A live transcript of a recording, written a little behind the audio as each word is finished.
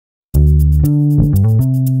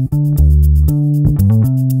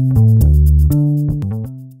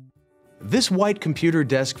This white computer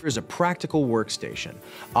desk is a practical workstation,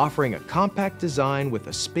 offering a compact design with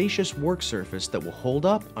a spacious work surface that will hold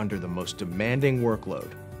up under the most demanding workload.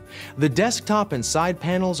 The desktop and side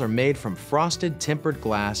panels are made from frosted tempered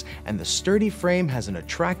glass, and the sturdy frame has an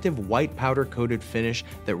attractive white powder-coated finish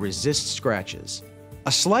that resists scratches.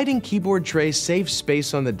 A sliding keyboard tray saves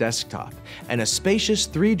space on the desktop, and a spacious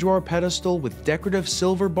 3-drawer pedestal with decorative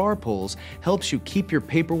silver bar pulls helps you keep your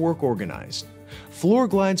paperwork organized. Floor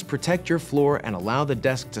glides protect your floor and allow the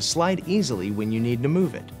desk to slide easily when you need to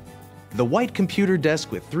move it. The white computer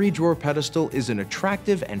desk with 3-drawer pedestal is an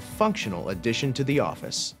attractive and functional addition to the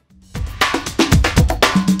office.